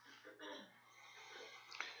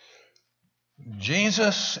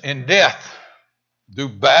Jesus and death do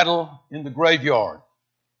battle in the graveyard.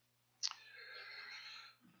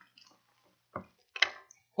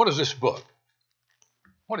 What is this book?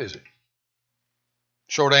 What is it?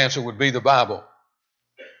 Short answer would be the Bible.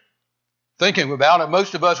 Thinking about it,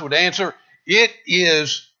 most of us would answer, it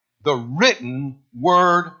is the written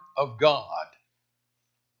Word of God.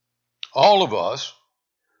 All of us,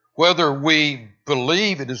 whether we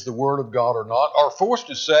believe it is the Word of God or not, are forced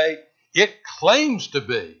to say it claims to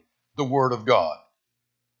be the Word of God.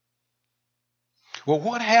 Well,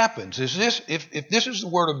 what happens is this, if this is the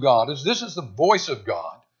Word of God, if this is the voice of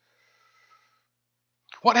God,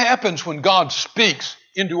 what happens when God speaks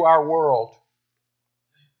into our world?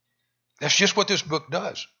 That's just what this book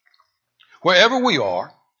does. Wherever we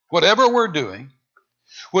are, whatever we're doing,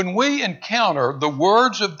 when we encounter the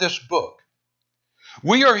words of this book,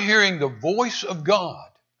 we are hearing the voice of God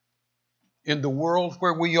in the world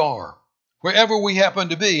where we are, wherever we happen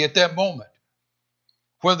to be at that moment.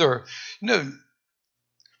 Whether, in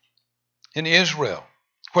Israel,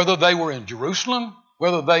 whether they were in Jerusalem,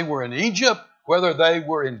 whether they were in Egypt, whether they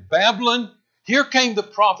were in Babylon, here came the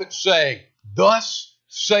prophet saying, "Thus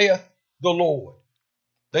saith the Lord."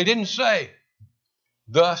 They didn't say,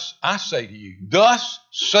 "Thus I say to you." Thus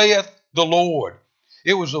saith the Lord.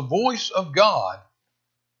 It was the voice of God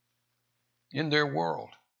in their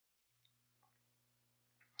world.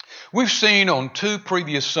 We've seen on 2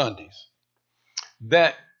 previous Sundays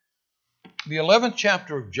that the 11th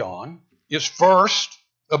chapter of John is first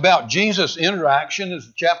about Jesus' interaction, as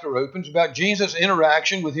the chapter opens, about Jesus'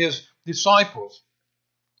 interaction with his disciples.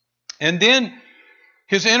 And then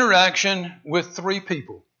his interaction with 3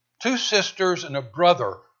 people, 2 sisters and a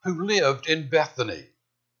brother who lived in Bethany.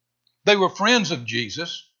 They were friends of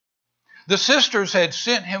Jesus. The sisters had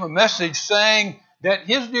sent him a message saying that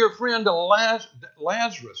his dear friend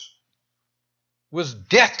Lazarus was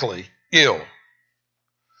deathly ill.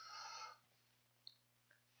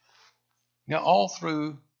 Now, all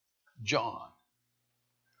through John,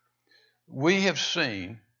 we have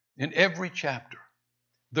seen in every chapter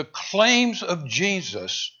the claims of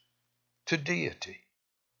Jesus to deity.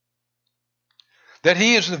 That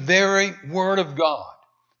he is the very Word of God,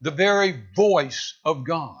 the very voice of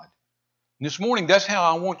God. And this morning, that's how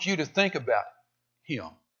I want you to think about him.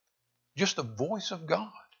 Just the voice of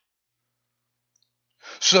God.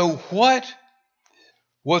 So what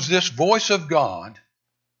was this voice of God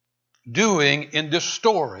doing in this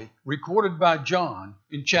story recorded by John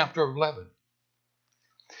in chapter 11?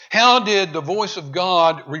 How did the voice of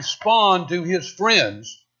God respond to his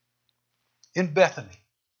friends in Bethany?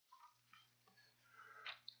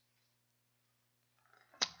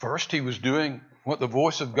 First, he was doing what the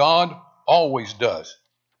voice of God always does.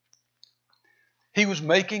 He was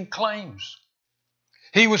making claims.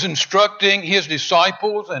 He was instructing his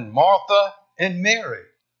disciples and Martha and Mary.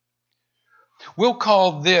 We'll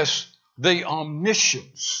call this the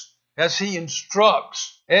omniscience. As he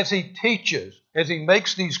instructs, as he teaches, as he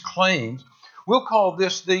makes these claims, we'll call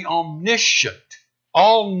this the omniscient,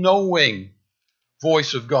 all-knowing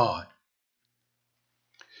voice of God.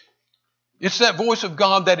 It's that voice of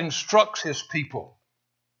God that instructs his people.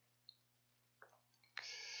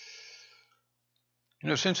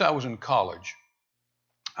 Since I was in college,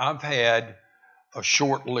 I've had a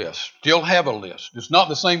short list, still have a list. It's not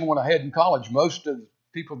the same one I had in college. Most of the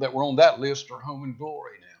people that were on that list are home in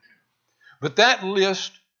glory now. But that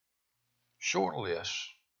list, short list,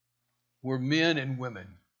 were men and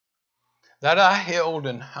women that I held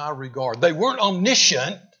in high regard. They weren't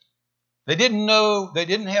omniscient. They didn't know, they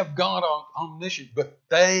didn't have God omniscient, but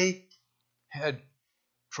they had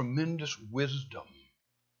tremendous wisdom.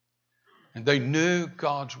 And they knew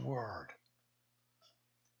God's Word.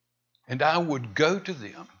 And I would go to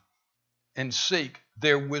them and seek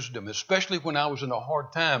their wisdom, especially when I was in a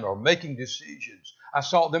hard time or making decisions. I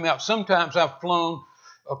sought them out. Sometimes I've flown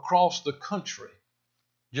across the country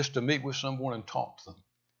just to meet with someone and talk to them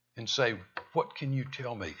and say, "What can you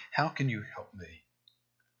tell me? How can you help me?"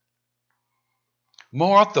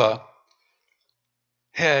 Martha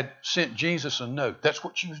had sent Jesus a note. That's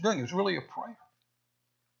what she was doing. It was really a prayer.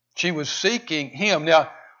 She was seeking him.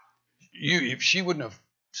 Now, if she wouldn't have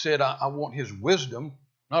said, I want his wisdom,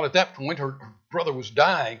 not at that point, her brother was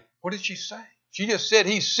dying. What did she say? She just said,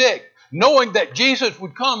 he's sick, knowing that Jesus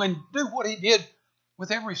would come and do what he did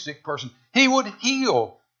with every sick person. He would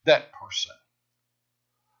heal that person.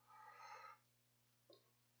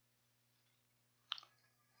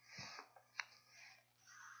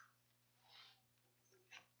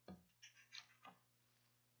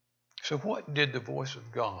 So what did the voice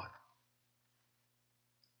of God?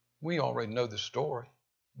 We already know the story.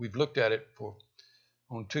 We've looked at it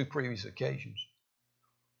on 2 previous occasions.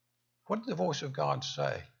 What did the voice of God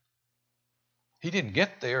say? He didn't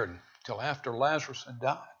get there until after Lazarus had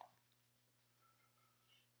died.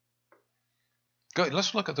 Good.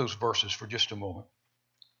 Let's look at those verses for just a moment.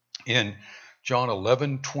 In John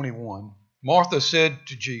 11:21, Martha said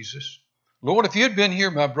to Jesus, Lord, if you had been here,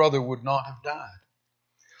 my brother would not have died.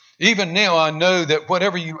 Even now I know that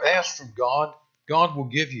whatever you ask from God, God will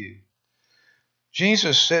give you.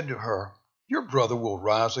 Jesus said to her, your brother will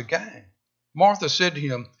rise again. Martha said to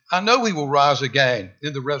him, I know he will rise again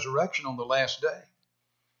in the resurrection on the last day.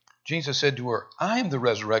 Jesus said to her, I am the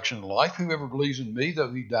resurrection and life. Whoever believes in me,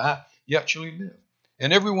 though he die, yet shall he live.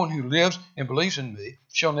 And everyone who lives and believes in me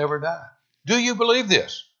shall never die. Do you believe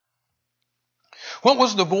this? What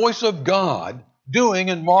was the voice of God doing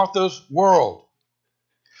in Martha's world?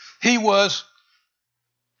 He was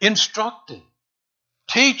instructing,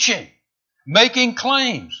 teaching, making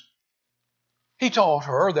claims. He taught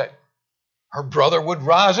her that her brother would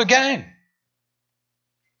rise again.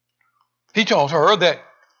 He taught her that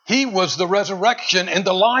he was the resurrection and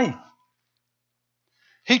the life.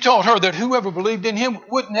 He taught her that whoever believed in him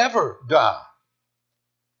would never die.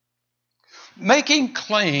 Making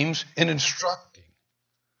claims and instructing.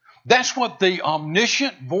 That's what the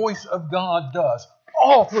omniscient voice of God does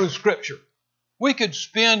all through Scripture. We could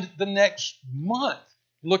spend the next month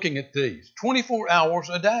looking at these, 24 hours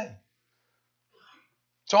a day.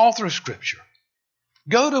 It's all through Scripture.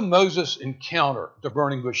 Go to Moses' encounter, the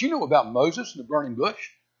burning bush. You know about Moses and the burning bush?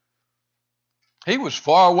 He was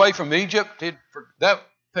far away from Egypt. That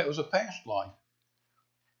was a past life.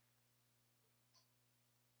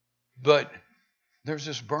 But there's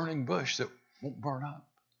this burning bush that won't burn up.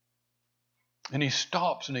 And he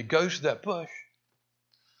stops and he goes to that bush.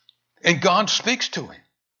 And God speaks to him.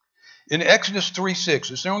 In Exodus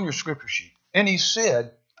 3:6, it's there on your scripture sheet. And he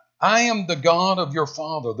said, I am the God of your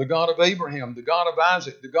father, the God of Abraham, the God of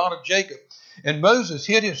Isaac, the God of Jacob. And Moses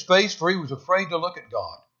hid his face, for he was afraid to look at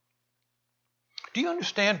God. Do you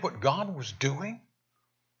understand what God was doing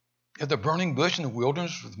at the burning bush in the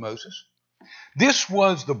wilderness with Moses? This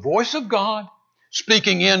was the voice of God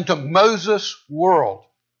speaking into Moses' world.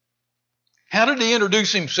 How did he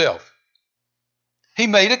introduce himself? He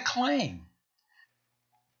made a claim.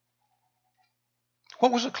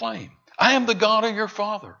 What was the claim? I am the God of your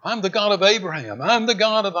father. I'm the God of Abraham. I'm the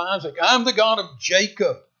God of Isaac. I'm the God of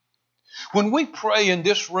Jacob. When we pray in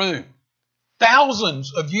this room,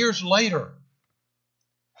 thousands of years later,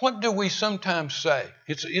 what do we sometimes say?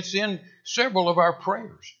 It's in several of our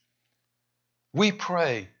prayers. We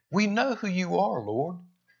pray, we know who you are, Lord.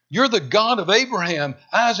 You're the God of Abraham,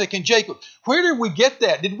 Isaac, and Jacob. Where did we get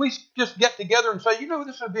that? Did we just get together and say,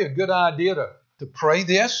 this would be a good idea to pray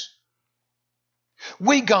this?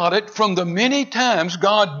 We got it from the many times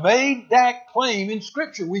God made that claim in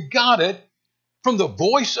Scripture. We got it from the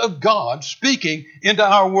voice of God speaking into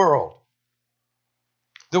our world.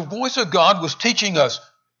 The voice of God was teaching us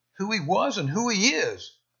who He was and who He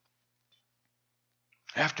is.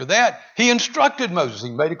 After that, He instructed Moses.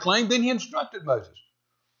 He made a claim, then He instructed Moses.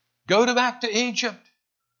 Go back to Egypt.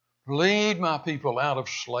 Lead my people out of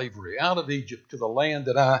slavery, out of Egypt, to the land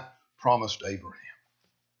that I promised Abraham.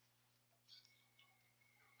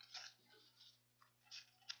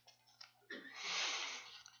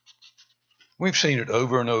 We've seen it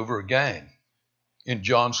over and over again in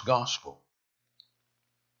John's Gospel.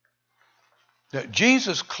 That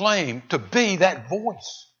Jesus claimed to be that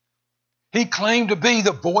voice. He claimed to be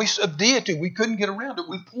the voice of deity. We couldn't get around it.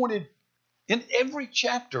 We pointed in every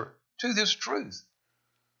chapter to this truth.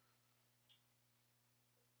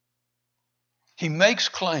 He makes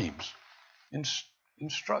claims,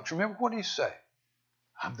 instructs. Remember what he said?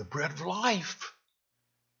 I'm the bread of life.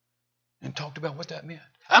 And talked about what that meant.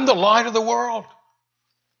 I'm the light of the world.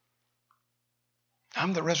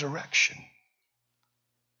 I'm the resurrection.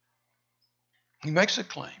 He makes the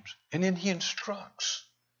claims, and then he instructs.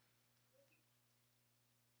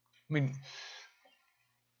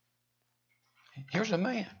 Here's a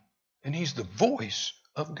man, and he's the voice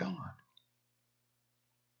of God.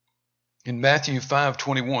 In Matthew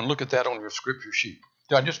 5:21, look at that on your scripture sheet.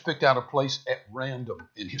 I just picked out a place at random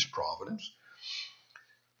in His providence.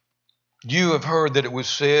 You have heard that it was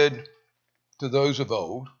said to those of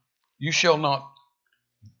old, you shall not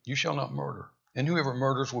murder, and whoever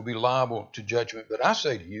murders will be liable to judgment. But I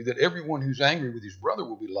say to you that everyone who's angry with his brother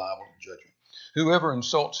will be liable to judgment. Whoever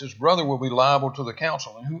insults his brother will be liable to the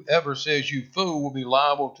council, and whoever says you fool will be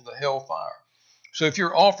liable to the hell fire. So if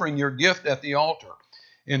you're offering your gift at the altar,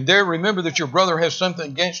 and there remember that your brother has something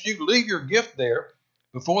against you, leave your gift there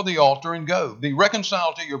before the altar and go. Be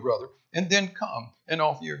reconciled to your brother, and then come and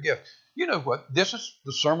offer your gift. You know what? This is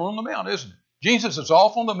the Sermon on the Mount, isn't it? Jesus is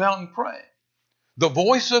off on the mountain praying. The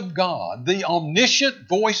voice of God, the omniscient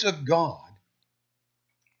voice of God,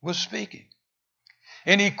 was speaking.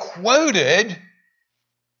 And he quoted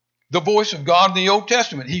the voice of God in the Old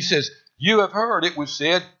Testament. He says, you have heard it was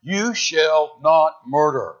said, you shall not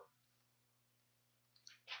murder.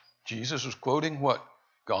 Jesus was quoting what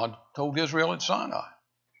God told Israel at Sinai.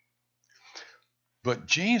 But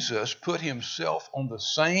Jesus put himself on the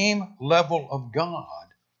same level of God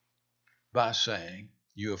by saying,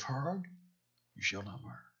 you have heard, you shall not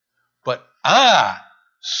murder. But I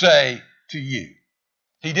say to you.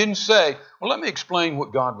 He didn't say, well, let me explain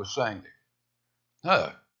what God was saying there.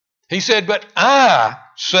 No. He said, but I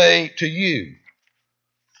say to you.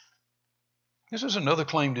 This is another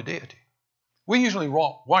claim to deity. We usually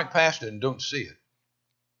walk right past it and don't see it.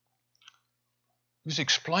 He's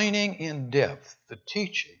explaining in depth the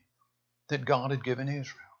teaching that God had given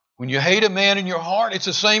Israel. When you hate a man in your heart, it's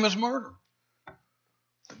the same as murder.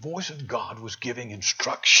 The voice of God was giving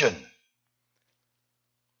instruction.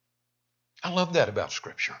 I love that about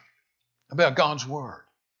Scripture, about God's Word.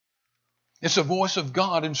 It's the voice of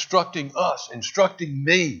God instructing us, instructing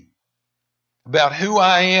me about who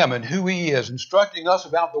I am and who He is, instructing us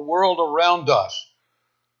about the world around us.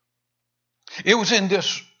 It was in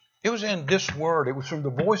this Word, it was from the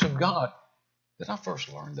voice of God that I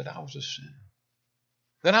first learned that I was a sinner.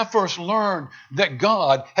 That I first learned that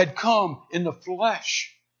God had come in the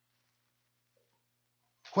flesh.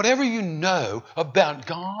 Whatever you know about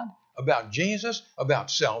God, about Jesus, about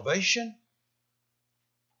salvation,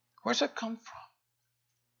 where's it come from?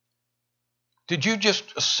 Did you just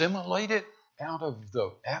assimilate it out of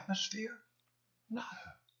the atmosphere? No.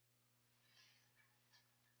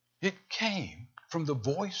 It came from the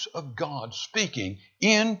voice of God speaking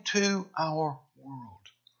into our world.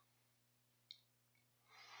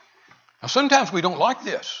 Now, sometimes we don't like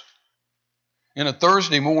this. In a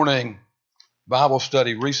Thursday morning Bible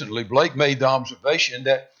study recently, Blake made the observation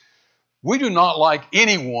that we do not like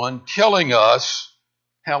anyone telling us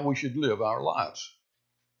how we should live our lives.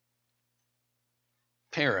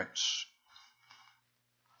 Parents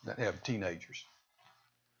that have teenagers,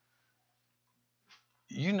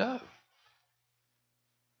 you know,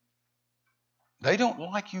 they don't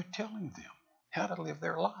like you telling them how to live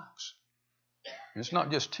their lives. And it's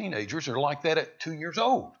not just teenagers, they're like that at 2 years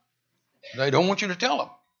old. They don't want you to tell them.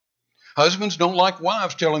 Husbands don't like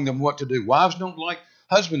wives telling them what to do. Wives don't like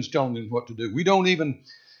husbands telling them what to do. We don't even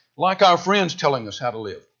like our friends telling us how to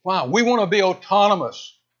live. Why? We want to be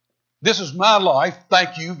autonomous. This is my life.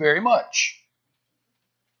 Thank you very much.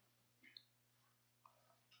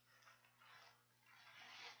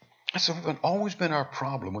 That's always been our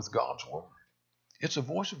problem with God's Word. It's the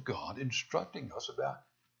voice of God instructing us about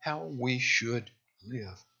how we should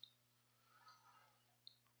live.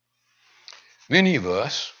 Many of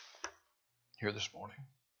us here this morning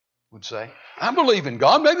would say, I believe in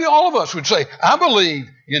God. Maybe all of us would say, I believe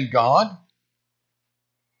in God.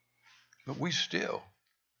 But we still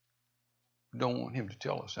don't want Him to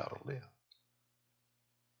tell us how to live.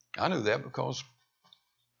 I know that because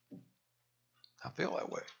I feel that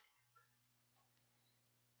way.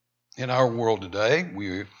 In our world today,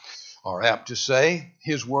 we are apt to say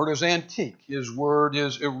His Word is antique. His Word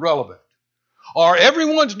is irrelevant. Or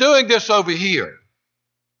everyone's doing this over here.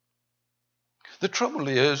 The trouble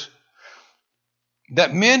is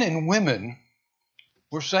that men and women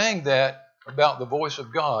were saying that about the voice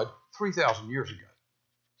of God 3,000 years ago.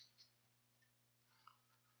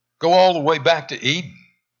 Go all the way back to Eden.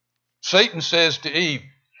 Satan says to Eve,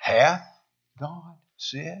 hath God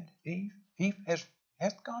said, Eve? Eve,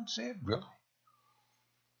 hath God said? Really?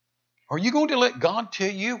 Are you going to let God tell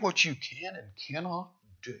you what you can and cannot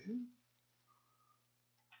do?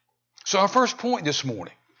 So our first point this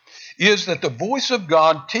morning is that the voice of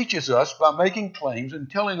God teaches us by making claims and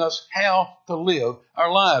telling us how to live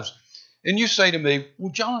our lives. And you say to me,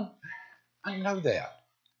 well, John, I know that.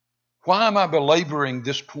 Why am I belaboring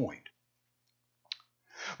this point?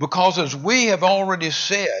 Because as we have already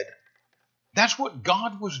said, that's what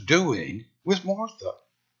God was doing with Martha.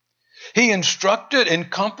 He instructed and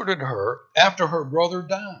comforted her after her brother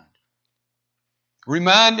died,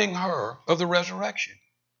 reminding her of the resurrection.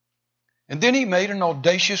 And then he made an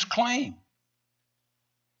audacious claim.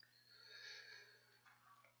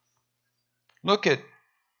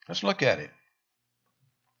 Let's look at it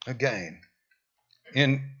again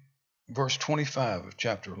in verse 25 of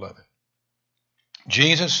chapter 11.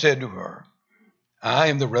 Jesus said to her, I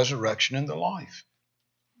am the resurrection and the life.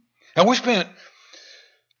 Now we spent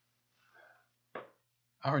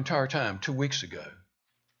our entire time 2 weeks ago,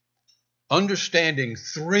 understanding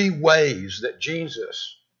 3 ways that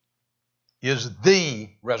Jesus is the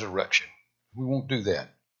resurrection. We won't do that.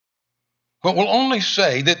 But we'll only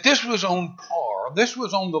say that this was on par, this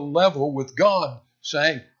was on the level with God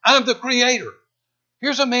saying, I'm the creator.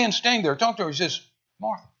 Here's a man standing there, talking to her. He says,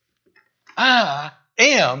 Martha, I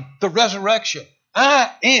am the resurrection.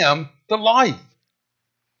 I am the life.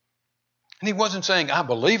 And he wasn't saying, I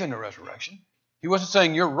believe in the resurrection. He wasn't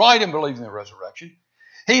saying, you're right in believing in the resurrection.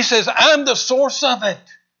 He says, I'm the source of it.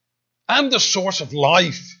 I'm the source of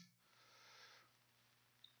life.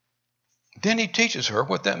 Then he teaches her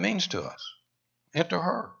what that means to us, and to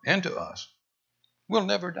her, and to us. We'll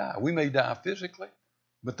never die. We may die physically,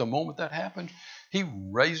 but the moment that happens, he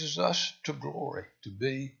raises us to glory, to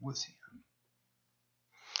be with him.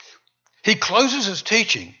 He closes his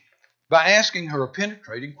teaching by asking her a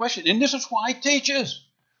penetrating question. And this is why he teaches.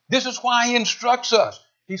 This is why he instructs us.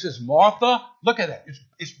 He says, Martha, look at that.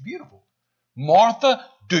 It's beautiful. Martha,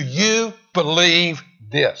 do you believe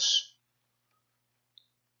this?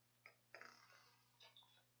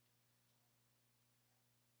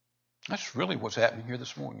 That's really what's happening here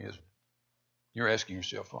this morning, isn't it? You're asking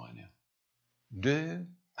yourself right now, do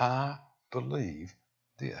I believe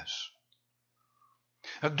this?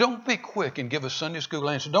 Now, don't be quick and give a Sunday school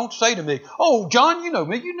answer. Don't say to me, oh, John, you know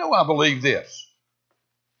me. You know I believe this.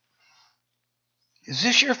 Is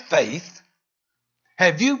this your faith?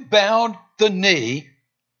 Have you bowed the knee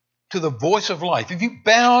to the voice of life? Have you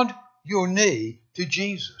bowed your knee to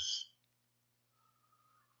Jesus?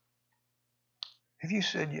 Have you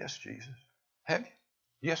said, yes, Jesus? Have you?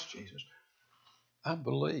 Yes, Jesus. I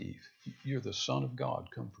believe you're the Son of God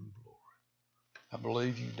come from glory. I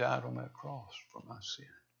believe you died on that cross for my sin.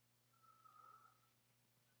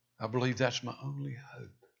 I believe that's my only hope.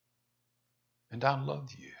 And I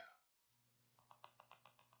love you.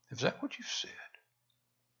 Is that what you said?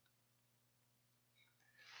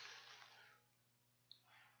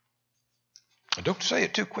 Don't say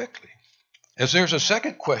it too quickly, as there's a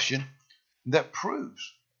second question that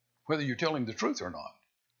proves whether you're telling the truth or not.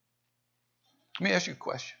 Let me ask you a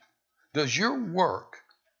question. Does your work,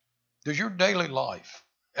 does your daily life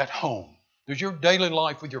at home, does your daily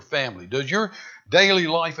life with your family, does your daily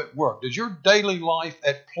life at work, does your daily life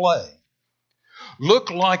at play look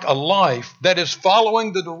like a life that is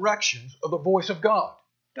following the directions of the voice of God?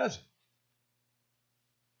 Does it?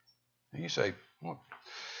 And you say, well,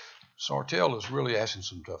 Sartell is really asking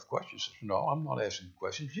some tough questions. No, I'm not asking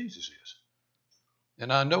questions. Jesus is.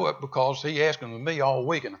 And I know it because he asked them to me all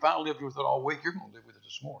week. And if I lived with it all week, you're going to live with it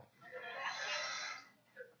this morning.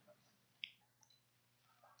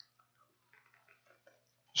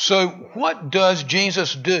 So what does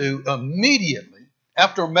Jesus do immediately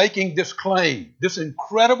after making this claim, this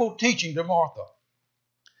incredible teaching to Martha?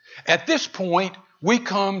 At this point, we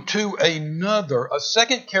come to a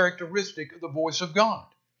second characteristic of the voice of God.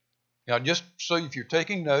 Now, just so if you're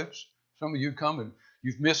taking notes, some of you come and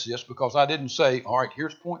you've missed this because I didn't say, all right,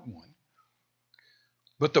 here's point 1.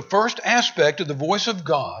 But the first aspect of the voice of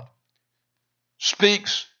God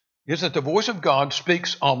is that the voice of God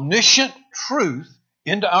speaks omniscient truth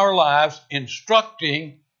into our lives,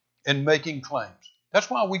 instructing and making claims. That's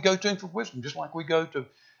why we go to him for wisdom, just like we go to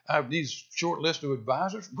these short list of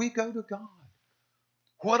advisors. We go to God.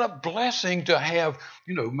 What a blessing to have,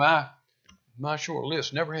 my short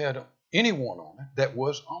list never had anyone on it that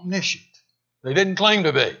was omniscient. They didn't claim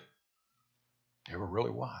to be. They were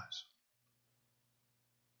really wise.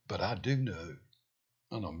 But I do know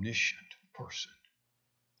an omniscient person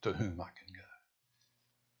to whom I can go.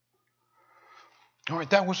 All right,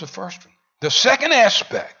 that was the first one. The second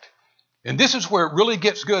aspect, and this is where it really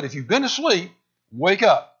gets good. If you've been asleep, wake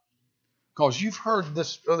up, because you've heard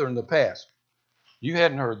this other in the past. You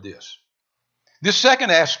hadn't heard this. This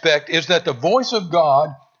second aspect is that the voice of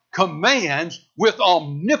God commands with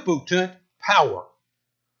omnipotent power.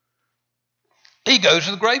 He goes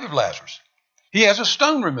to the grave of Lazarus. He has a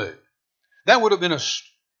stone removed. That would have been a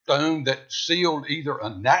stone that sealed either a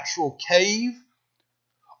natural cave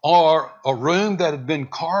or a room that had been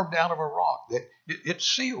carved out of a rock. It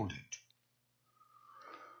sealed it.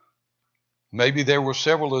 Maybe there were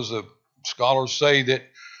several, as the scholars say, that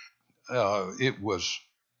it was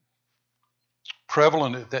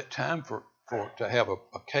prevalent at that time for to have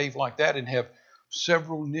a cave like that and have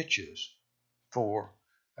several niches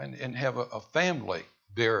and have a family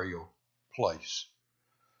burial place.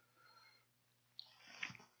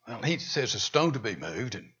 Well, he says a stone to be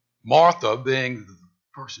moved, and Martha, being the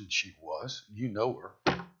person she was, you know her,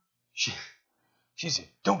 she said,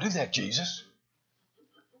 "Don't do that, Jesus.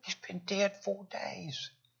 He's been dead 4 days.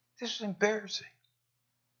 This is embarrassing."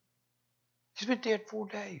 He's been dead 4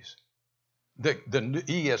 days. The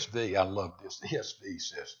ESV, I love this. The ESV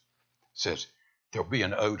says there'll be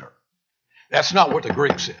an odor. That's not what the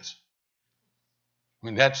Greek says. I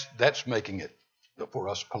mean, that's making it for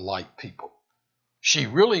us polite people. She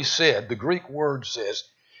really said, the Greek word says,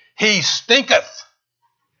 he stinketh.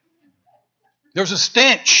 There's a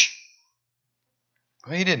stench.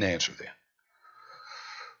 Well, he didn't answer that.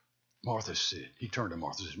 Martha said, he turned to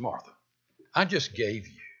Martha and said, Martha, I just gave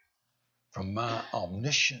you, from my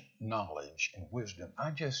omniscient knowledge and wisdom,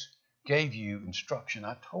 I just gave you instruction.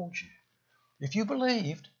 I told you, if you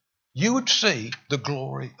believed, you would see the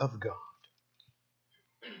glory of God.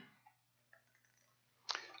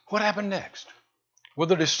 What happened next? Well,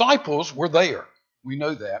 the disciples were there. We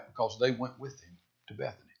know that because they went with him to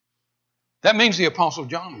Bethany. That means the Apostle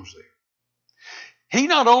John was there. He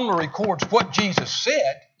not only records what Jesus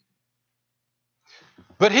said,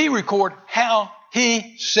 but he records how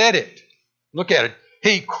he said it. Look at it.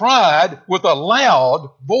 He cried with a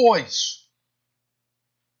loud voice.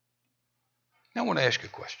 Now I want to ask you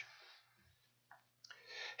a question.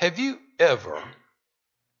 Have you ever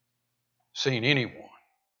seen anyone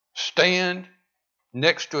stand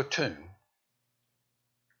next to a tomb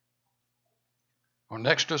or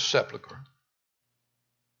next to a sepulcher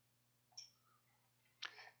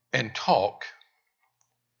and talk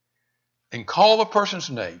and call the person's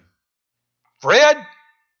name, Fred,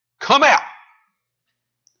 come out?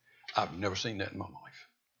 I've never seen that in my life,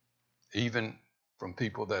 even from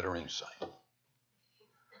people that are insane.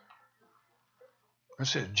 It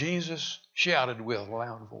says Jesus shouted with a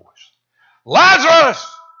loud voice, Lazarus,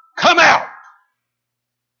 come out!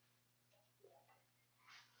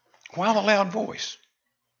 Why the loud voice?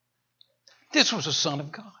 This was the Son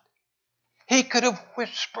of God. He could have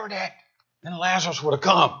whispered it, and Lazarus would have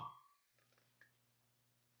come.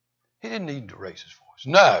 He didn't need to raise his voice.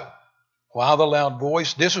 No. Why the loud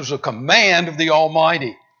voice? This was a command of the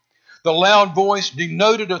Almighty. The loud voice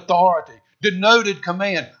denoted authority, denoted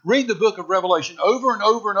command. Read the book of Revelation over and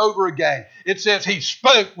over and over again. It says he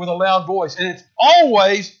spoke with a loud voice, and it's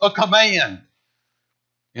always a command.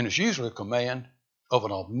 And it's usually a command of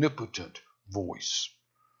an omnipotent voice.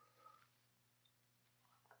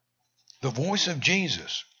 The voice of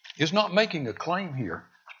Jesus is not making a claim here.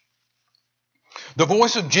 The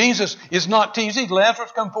voice of Jesus is not teasing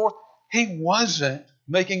Lazarus come forth. He wasn't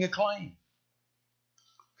making a claim.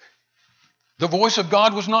 The voice of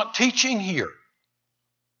God was not teaching here.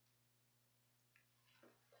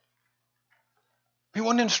 He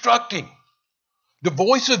wasn't instructing. The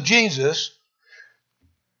voice of Jesus,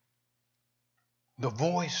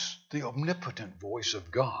 the omnipotent voice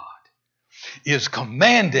of God, is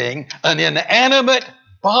commanding an inanimate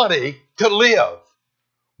body to live.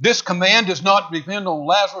 This command does not depend on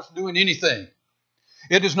Lazarus doing anything.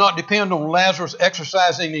 It does not depend on Lazarus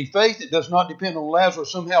exercising any faith. It does not depend on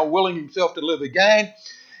Lazarus somehow willing himself to live again.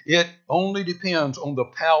 It only depends on the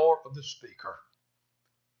power of the speaker.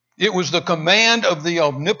 It was the command of the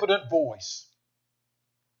omnipotent voice.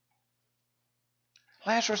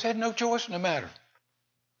 Lazarus had no choice in the matter.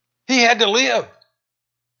 He had to live.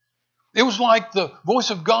 It was like the voice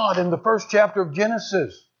of God in the first chapter of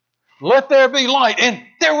Genesis. Let there be light. And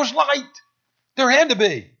there was light. There had to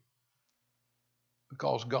be.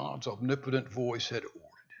 Because God's omnipotent voice had ordered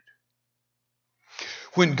it.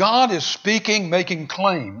 When God is speaking, making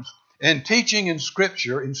claims, and teaching in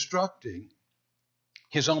Scripture, instructing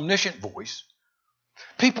His omniscient voice,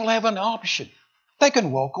 people have an option. They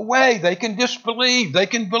can walk away. They can disbelieve. They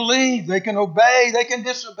can believe. They can obey. They can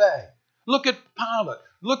disobey. Look at Pilate.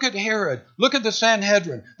 Look at Herod. Look at the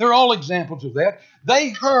Sanhedrin. They're all examples of that. They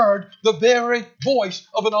heard the very voice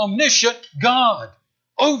of an omniscient God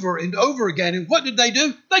over and over again. And what did they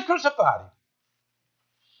do? They crucified Him.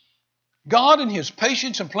 God in His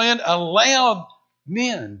patience and plan allowed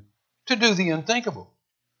men to do the unthinkable.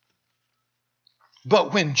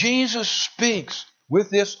 But when Jesus speaks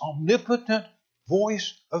with this omnipotent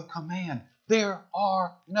voice of command, there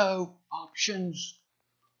are no options.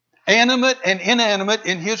 Animate and inanimate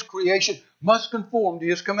in His creation must conform to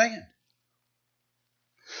His command.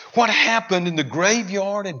 What happened in the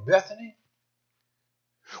graveyard in Bethany?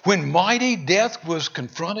 When mighty death was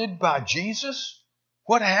confronted by Jesus,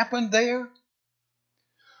 what happened there?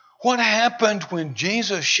 What happened when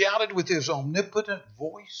Jesus shouted with His omnipotent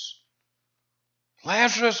voice,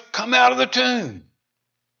 Lazarus, come out of the tomb?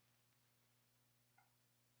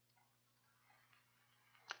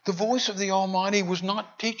 The voice of the Almighty was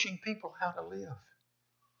not teaching people how to live.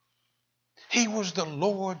 He was the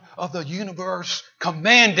Lord of the universe,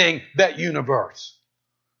 commanding that universe.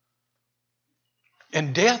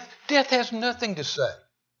 And death has nothing to say.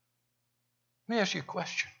 Let me ask you a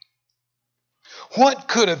question. What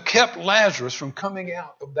could have kept Lazarus from coming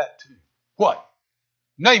out of that tomb? What?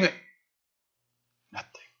 Name it. Nothing.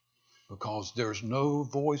 Because there's no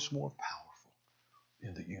voice more powerful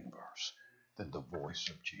in the universe than the voice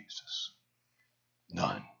of Jesus.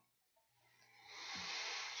 None.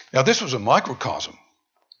 Now, this was a microcosm.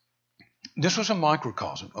 This was a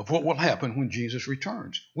microcosm of what will happen when Jesus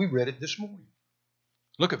returns. We read it this morning.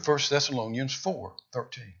 Look at 1 Thessalonians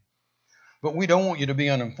 4:13. But we don't want you to be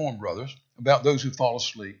uninformed, brothers, about those who fall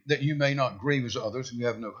asleep, that you may not grieve as others who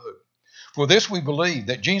have no hope. For this we believe,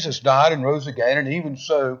 that Jesus died and rose again, and even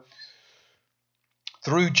so,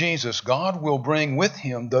 through Jesus, God will bring with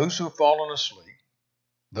him those who have fallen asleep.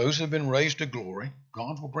 Those who have been raised to glory,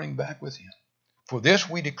 God will bring back with him. For this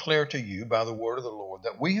we declare to you by the word of the Lord,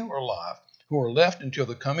 that we who are alive, who are left until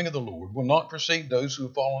the coming of the Lord, will not precede those who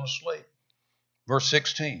have fallen asleep. Verse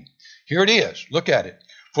 16. Here it is. Look at it.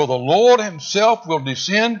 For the Lord himself will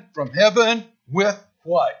descend from heaven with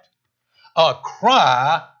what? A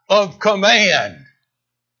cry of command.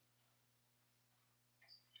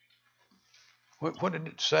 What did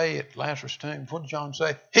it say at Lazarus' tomb? What did John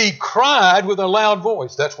say? He cried with a loud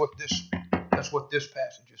voice. That's what this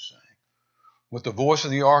passage is saying. With the voice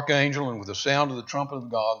of the archangel and with the sound of the trumpet of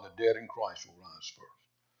God, the dead in Christ will rise first.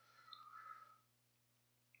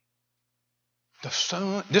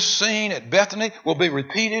 This scene at Bethany will be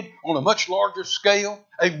repeated on a much larger scale,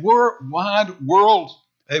 a worldwide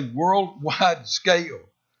scale.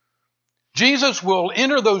 Jesus will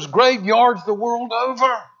enter those graveyards the world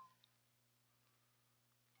over.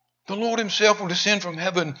 The Lord himself will descend from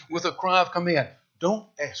heaven with a cry of command. Don't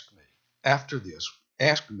ask me after this.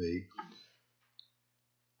 Ask me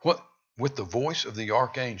what with the voice of the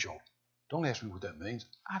archangel. Don't ask me what that means.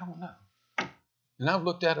 I don't know. And I've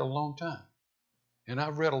looked at it a long time. And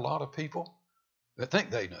I've read a lot of people that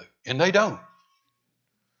think they know, and they don't.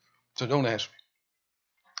 So don't ask me.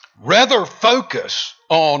 Rather focus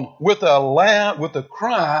on with a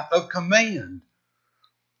cry of command.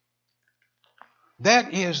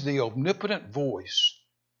 That is the omnipotent voice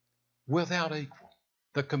without equal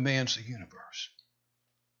that commands the universe.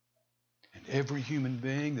 And every human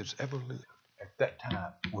being that's ever lived at that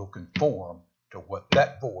time will conform to what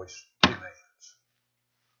that voice demands.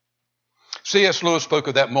 C.S. Lewis spoke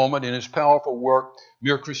of that moment in his powerful work,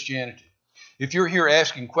 Mere Christianity. If you're here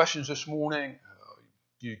asking questions this morning,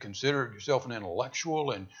 you consider yourself an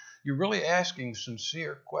intellectual and you're really asking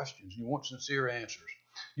sincere questions, you want sincere answers,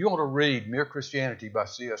 you ought to read Mere Christianity by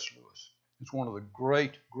C.S. Lewis. It's one of the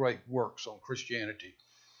great, great works on Christianity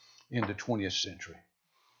in the 20th century.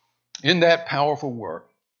 In that powerful work,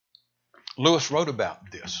 Lewis wrote about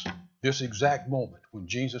this exact moment when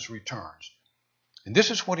Jesus returns. And this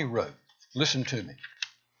is what he wrote. Listen to me.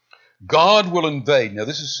 God will invade. Now,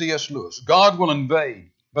 this is C.S. Lewis. God will invade.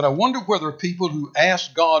 But I wonder whether people who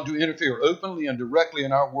ask God to interfere openly and directly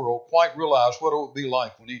in our world quite realize what it will be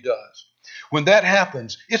like when he does. When that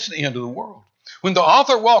happens, it's the end of the world. When the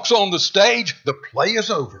author walks on the stage, the play is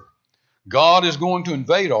over. God is going to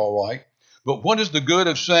invade, all right. But what is the good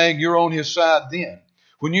of saying you're on his side then?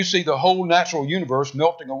 When you see the whole natural universe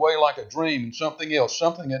melting away like a dream and something else,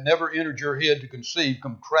 something that never entered your head to conceive,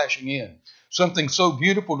 come crashing in. Something so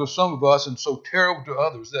beautiful to some of us and so terrible to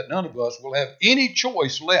others that none of us will have any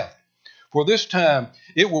choice left. For this time,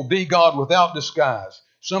 it will be God without disguise.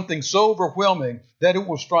 Something so overwhelming that it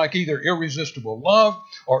will strike either irresistible love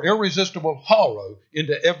or irresistible horror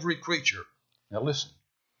into every creature. Now listen,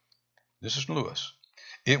 this is Lewis.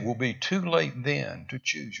 It will be too late then to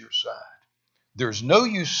choose your side. There's no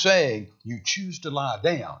use saying you choose to lie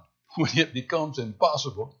down when it becomes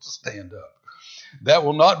impossible to stand up. That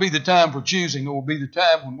will not be the time for choosing. It will be the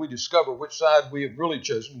time when we discover which side we have really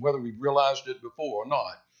chosen, whether we've realized it before or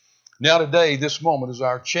not. Now today, this moment is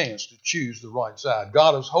our chance to choose the right side.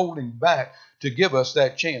 God is holding back to give us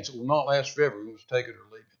that chance. It will not last forever. We must take it or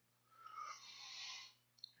leave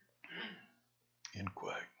it. End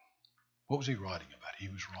quote. What was he writing about? He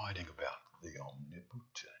was writing about the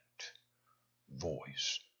omnipotent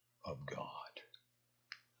voice of God.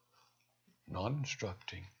 Not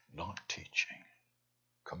instructing, not teaching,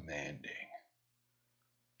 commanding.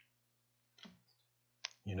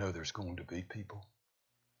 You know, there's going to be people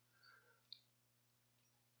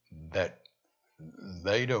that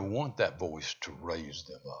they don't want that voice to raise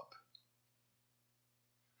them up.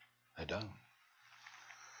 They don't. It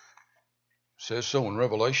says so in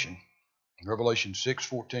Revelation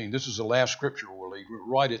 6:14. This is the last scripture we'll read. We're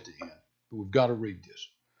right at the end. But we've got to read this.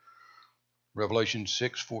 Revelation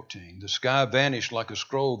 6:14. The sky vanished like a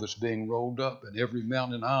scroll that's being rolled up, and every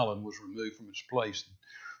mountain and island was removed from its place.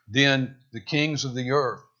 Then the kings of the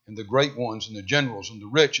earth and the great ones, and the generals, and the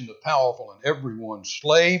rich, and the powerful, and everyone,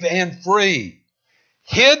 slave and free,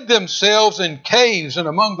 hid themselves in caves and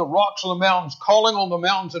among the rocks of the mountains, calling on the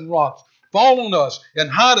mountains and rocks, fall on us and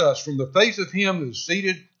hide us from the face of him who is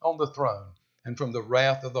seated on the throne and from the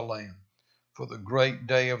wrath of the Lamb. For the great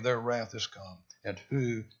day of their wrath is come, and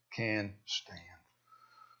who can stand?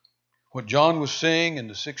 What John was seeing in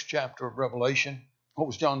the 6th chapter of Revelation, what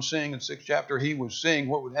was John seeing in the 6th chapter? He was seeing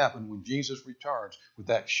what would happen when Jesus returns with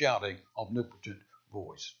that shouting, omnipotent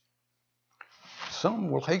voice. Some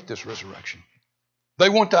will hate this resurrection. They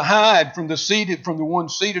want to hide from the one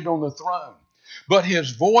seated on the throne. But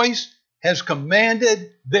his voice has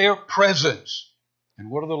commanded their presence. And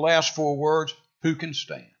what are the last 4 words? Who can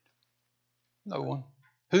stand? No one.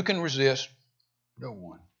 Who can resist? No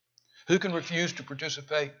one. Who can refuse to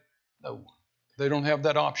participate? No one. They don't have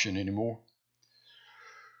that option anymore.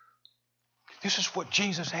 This is what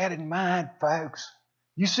Jesus had in mind, folks.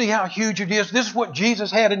 You see how huge it is? This is what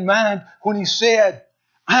Jesus had in mind when he said,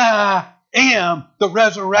 I am the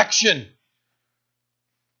resurrection.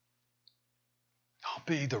 I'll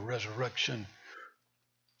be the resurrection.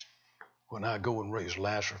 When I go and raise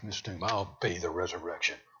Lazarus from his tomb, I'll be the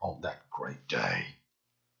resurrection on that great day.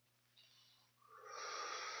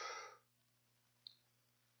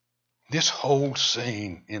 This whole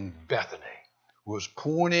scene in Bethany was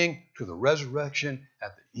pointing to the resurrection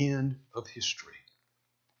at the end of history.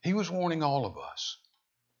 He was warning all of us.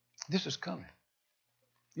 This is coming.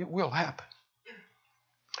 It will happen.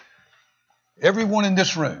 Everyone in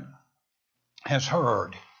this room has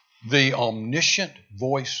heard the omniscient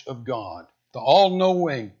voice of God, the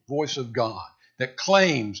all-knowing voice of God that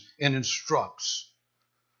claims and instructs.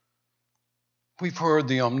 We've heard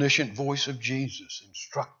the omniscient voice of Jesus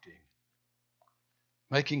instructing,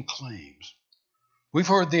 making claims. We've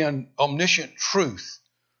heard the omniscient truth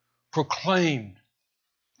proclaimed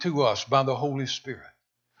to us by the Holy Spirit.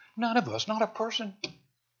 None of us, not a person,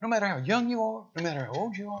 no matter how young you are, no matter how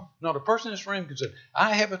old you are, not a person in this room can say,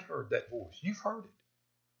 I haven't heard that voice. You've heard it.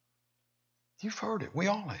 You've heard it. We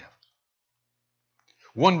all have.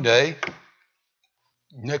 One day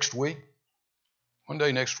next week,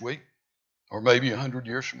 or maybe 100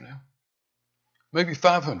 years from now, maybe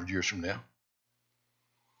 500 years from now,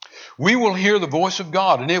 we will hear the voice of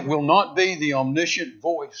God, and it will not be the omniscient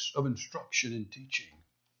voice of instruction and teaching.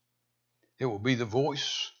 It will be the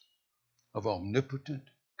voice of omnipotent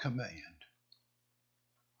command.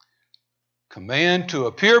 Command to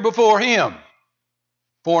appear before him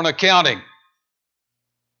for an accounting.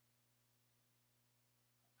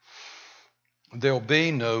 There'll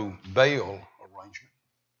be no bail arrangement.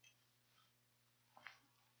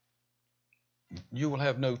 You will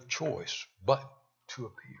have no choice but to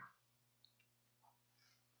appear.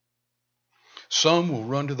 Some will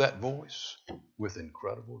run to that voice with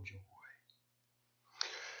incredible joy.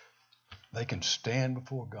 They can stand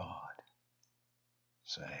before God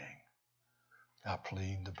saying, I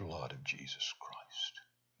plead the blood of Jesus Christ,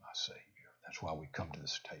 my Savior. That's why we come to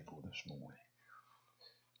this table this morning.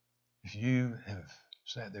 If you have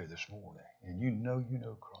sat there this morning and you know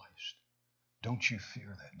Christ, don't you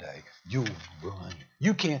fear that day. You'll run.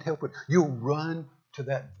 You can't help it. You'll run to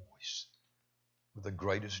that voice with the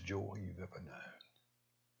greatest joy you've ever known.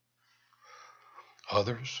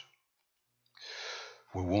 Others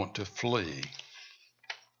will want to flee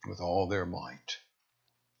with all their might.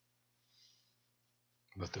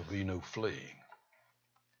 But there'll be no fleeing.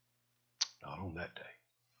 Not on that day.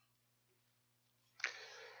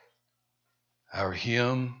 Our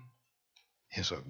hymn is a